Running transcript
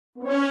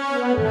Well,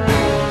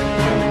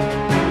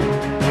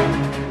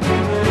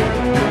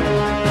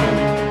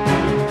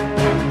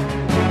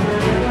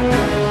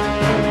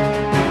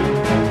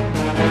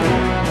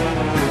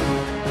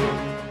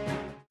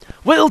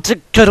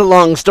 to cut a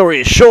long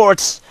story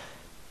short,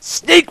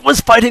 Snake was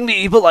fighting the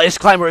evil Ice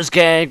Climbers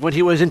gang when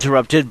he was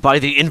interrupted by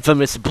the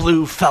infamous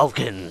Blue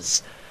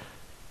Falcons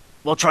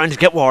while trying to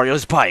get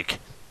Wario's bike.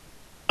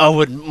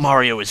 Oh, and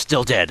Mario is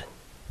still dead.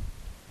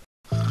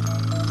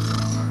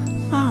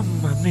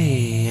 Mamma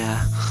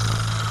mia.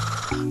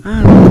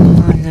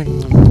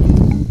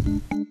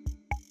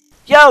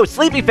 Yo,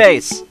 sleepy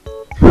face!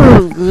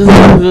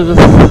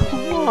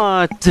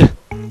 What?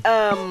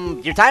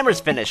 Your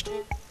timer's finished.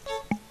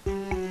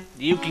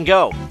 You can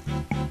go.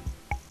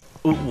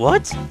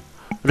 What?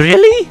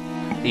 Really?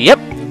 Yep,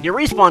 your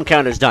respawn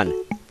counter's done.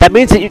 That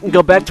means that you can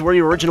go back to where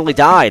you originally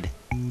died.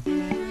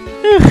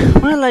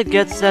 Well, I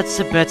guess that's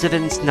better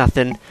than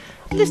nothing.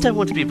 At least I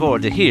won't be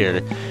bored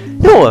here.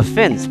 No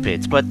offense,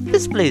 Pit, but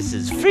this place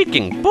is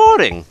freaking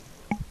boring.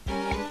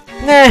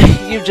 Nah,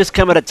 you've just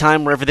come at a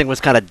time where everything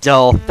was kinda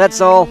dull,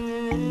 that's all.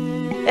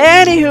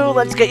 Anywho,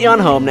 let's get you on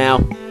home now.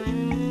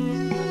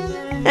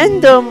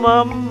 And,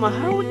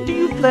 how do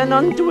you plan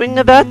on doing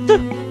that?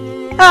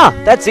 Ah,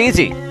 that's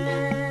easy.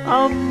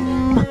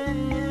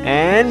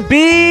 And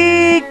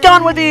be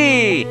gone with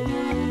thee!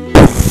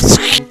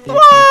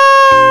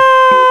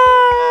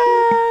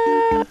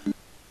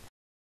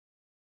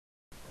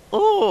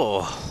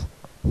 Oh,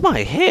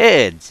 my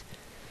head.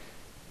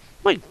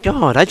 My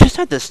god, I just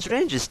had the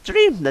strangest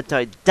dream that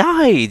I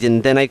died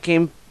and then I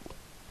came...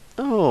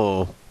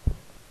 Oh.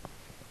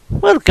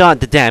 Well,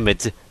 god damn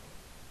it.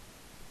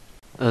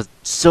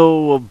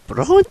 So,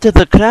 what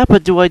the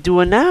crap do I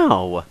do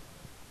now?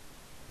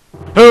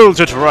 Hold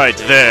it right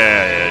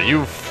there,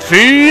 you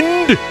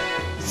fiend!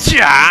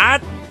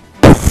 Shot!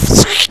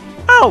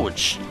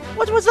 Ouch!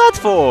 What was that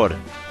for?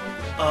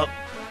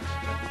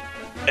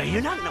 Are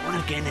you not one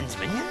of Ganon's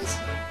minions?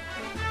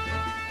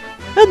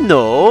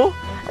 No,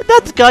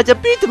 that guy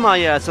beat my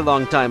ass a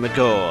long time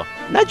ago,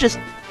 and I just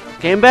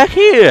came back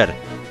here.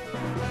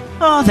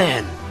 Oh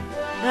then,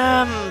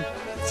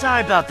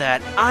 sorry about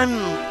that.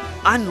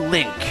 I'm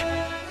Link,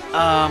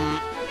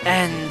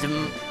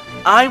 and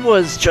I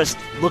was just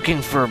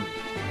looking for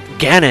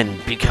Ganon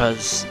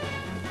because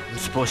I'm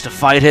supposed to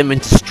fight him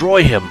and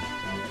destroy him.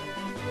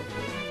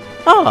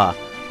 Ah,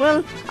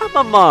 well, I'm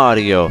a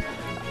Mario.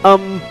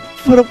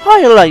 For a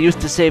while I used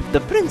to save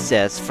the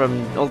princess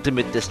from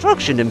ultimate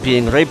destruction and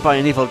being raped by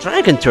an evil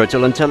dragon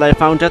turtle until I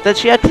found out that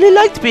she actually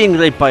liked being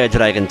raped by a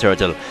dragon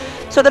turtle.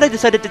 So then I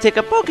decided to take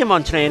up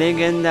Pokemon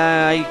training and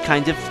I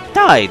kind of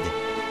died.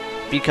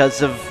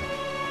 Because of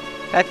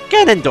that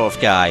Gannondorf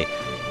guy.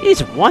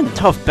 He's one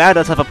tough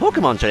badass of a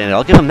Pokemon trainer,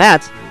 I'll give him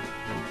that.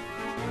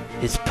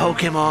 His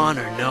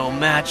Pokemon are no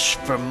match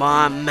for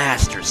my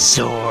Master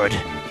Sword.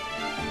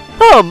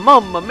 Oh,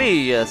 mamma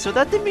mia, so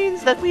that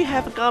means that we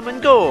have a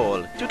common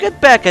goal, to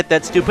get back at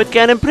that stupid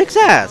Ganon prick's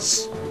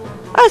ass.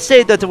 I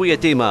say that we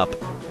team up.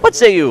 What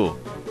say you?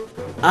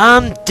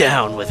 I'm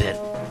down with it.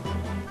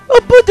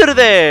 Oh, put her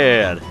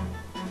there!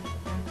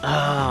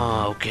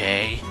 Oh,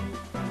 okay.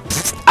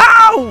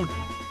 Ow!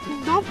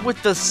 Not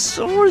with the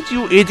sword,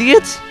 you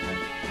idiot!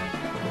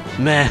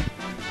 Meh.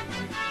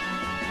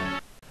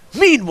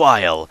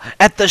 Meanwhile,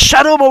 at the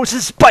Shadow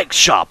Moses bike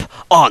shop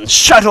on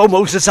Shadow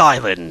Moses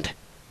Island.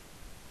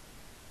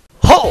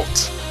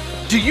 Halt!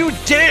 Do you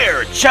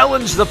dare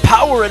challenge the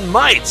power and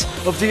might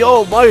of the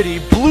almighty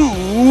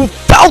Blue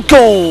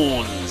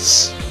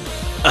Falcons?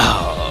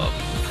 No.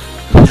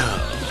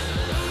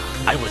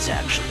 I was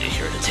actually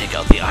here to take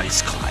out the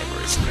Ice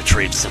Climbers and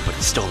retrieve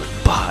somebody's stolen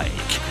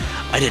bike.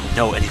 I didn't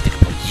know anything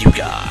about you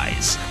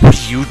guys. What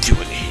are you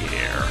doing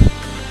here?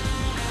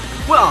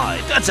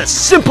 Why, that's a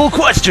simple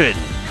question!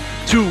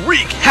 To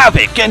wreak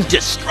havoc and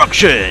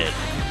destruction!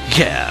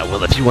 Yeah,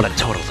 well, if you want to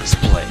total this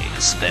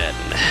place, then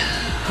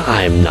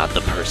I'm not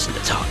the person to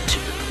talk to.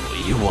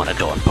 You want to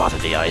go and bother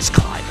the Ice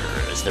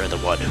Climbers. They're the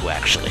one who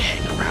actually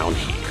hang around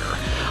here.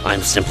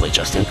 I'm simply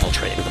just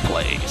infiltrating the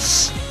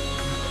place.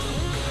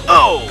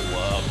 Oh,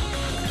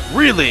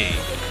 really?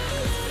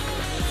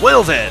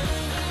 Well then,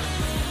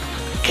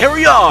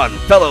 carry on,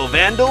 fellow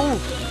Vandal.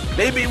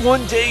 Maybe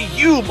one day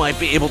you might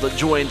be able to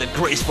join the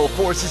graceful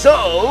forces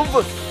of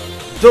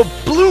the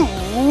Blue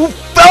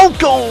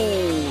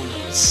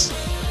Falcons!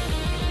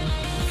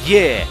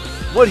 Yeah,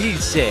 what he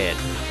said.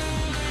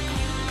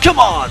 Come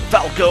on,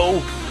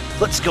 Falco!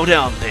 Let's go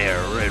down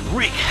there and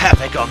wreak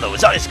havoc on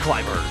those Ice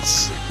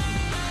Climbers!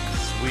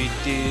 Sweet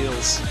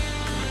deals.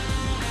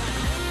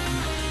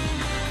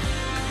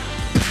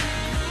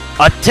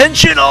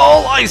 Attention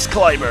all Ice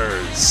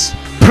Climbers!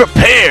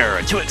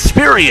 Prepare to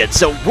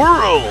experience a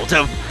world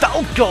of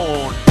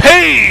Falcon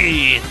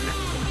pain!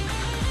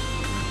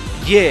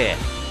 Yeah,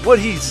 what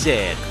he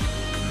said.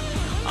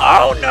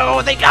 Oh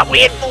no, they got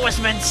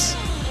reinforcements!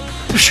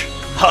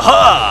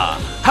 Haha!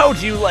 How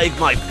do you like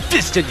my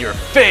fist in your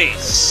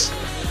face?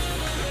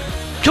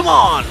 Come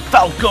on,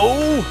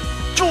 Falco!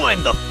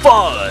 Join the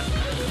fun!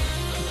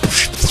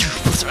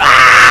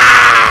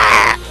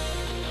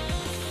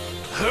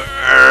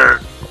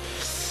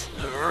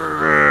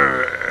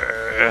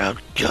 Oh,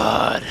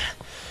 God.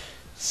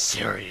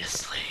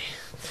 Seriously.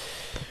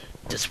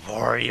 Does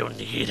Wario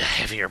need a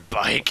heavier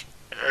bike?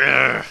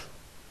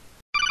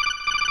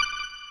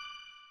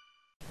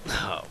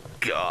 Oh,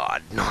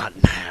 God, not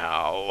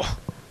now.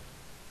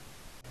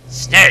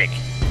 Snake,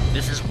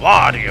 this is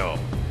Wario.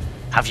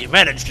 Have you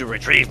managed to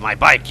retrieve my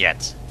bike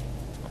yet?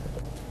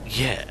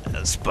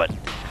 Yes, but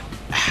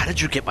how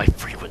did you get my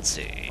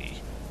frequency?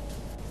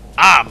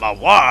 I'm a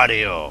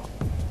Wario.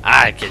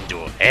 I can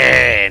do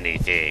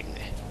anything.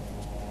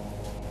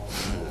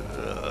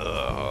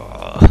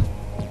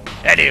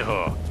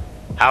 Anywho,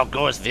 how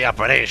goes the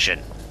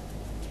operation?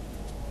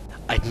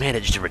 I've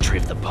managed to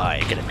retrieve the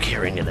bike, and I'm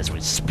carrying it as we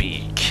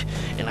speak.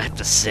 And I have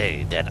to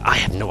say that I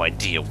have no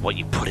idea what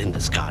you put in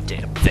this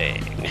goddamn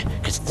thing,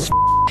 because it's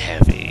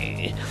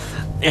heavy.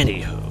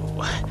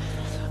 Anywho,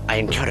 I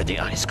encountered the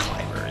ice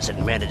climbers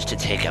and managed to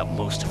take out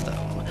most of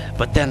them,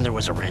 but then there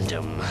was a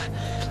random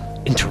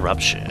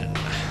interruption.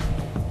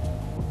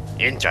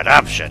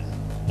 Interruption?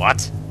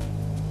 What?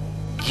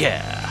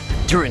 Yeah,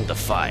 during the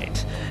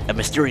fight, a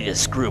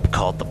mysterious group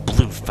called the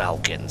Blue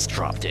Falcons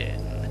dropped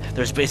in.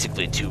 There's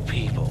basically two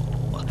people.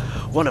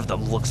 One of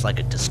them looks like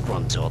a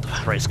disgruntled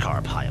race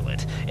car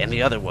pilot, and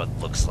the other one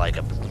looks like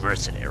a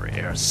mercenary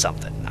or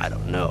something, I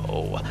don't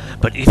know.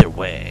 But either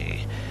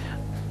way,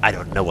 I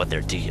don't know what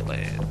their deal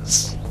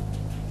is.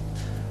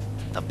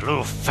 The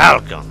Blue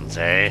Falcons,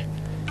 eh?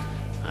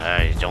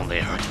 I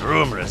only heard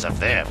rumors of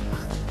them.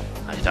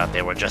 I thought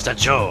they were just a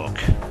joke.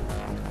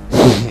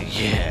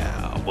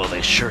 Yeah, well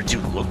they sure do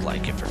look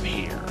like it from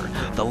here.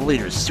 The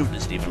leader's suit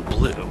isn't even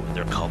blue, and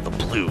they're called the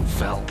Blue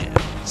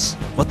Falcons.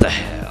 What the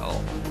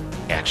hell?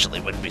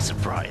 Actually, wouldn't be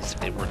surprised if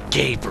they were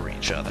gay for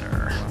each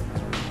other.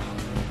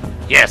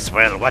 Yes,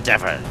 well,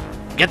 whatever.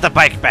 Get the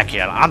bike back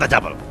here on the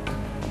double.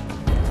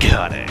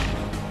 Got it.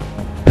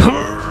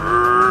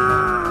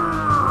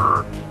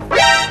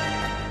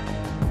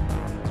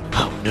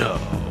 Oh no,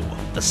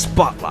 the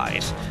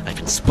spotlight. I've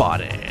been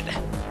spotted.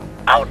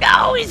 Oh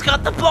no, he's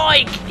got the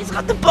bike! He's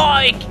got the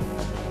bike!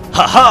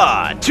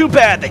 Haha! Too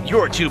bad that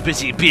you're too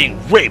busy being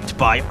raped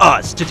by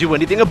us to do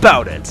anything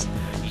about it.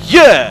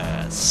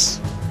 Yes!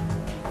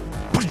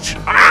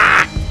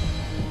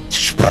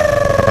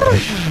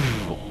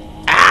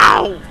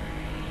 Ow!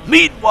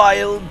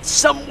 Meanwhile,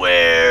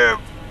 somewhere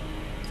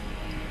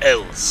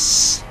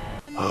else.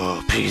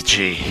 Oh,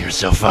 Peachy, you're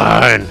so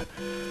fine.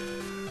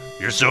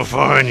 You're so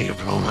fine, you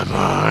blow my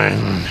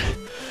mind.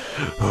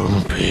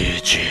 Oh,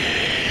 Peachy.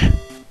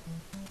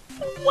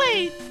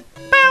 Wait,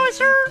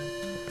 Bowser?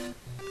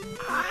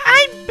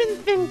 I've been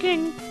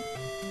thinking.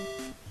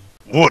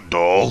 What,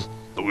 doll?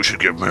 That we should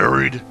get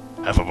married?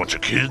 Have a bunch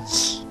of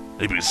kids?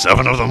 Maybe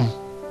 7 of them?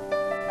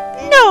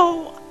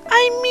 No,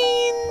 I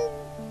mean,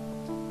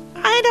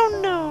 I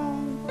don't know.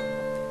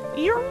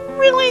 You're a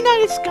really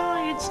nice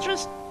guy. It's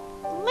just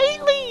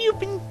lately you've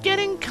been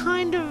getting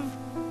kind of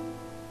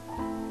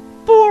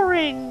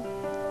boring.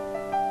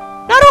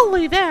 Not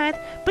only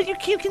that, but you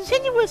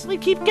continuously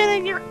keep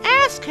getting your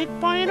ass kicked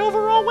by an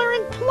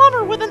overall-wearing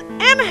plumber with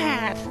an M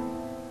hat.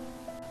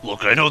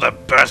 Look, I know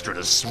that bastard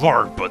is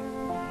smart, but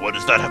what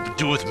does that have to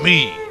do with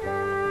me?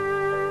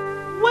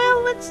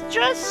 Well, it's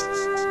just,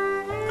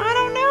 I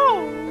don't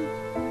know.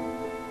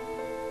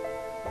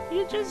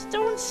 You just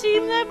don't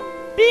seem that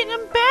big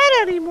and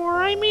bad anymore.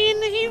 I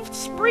mean, he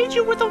sprayed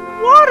you with a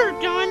water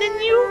gun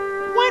and you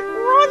went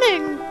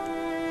running.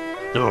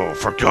 Oh,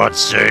 for God's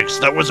sakes,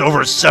 that was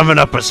over 7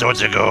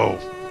 episodes ago.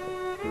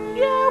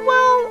 Yeah,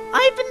 well,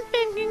 I've been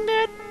thinking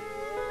that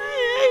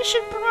I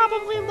should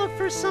probably look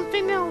for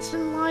something else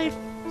in life.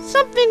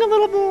 Something a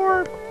little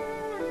more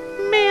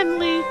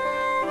manly.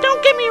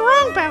 Don't get me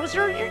wrong,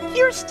 Bowser.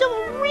 You're still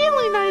a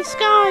really nice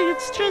guy.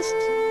 It's just,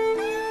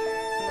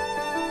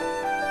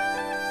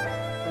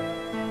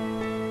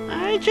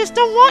 I just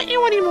don't want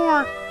you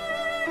anymore.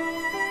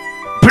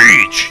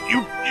 Peach,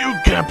 you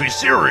can't be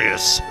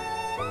serious.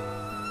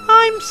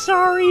 I'm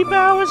sorry,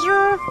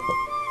 Bowser.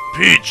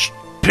 Peach,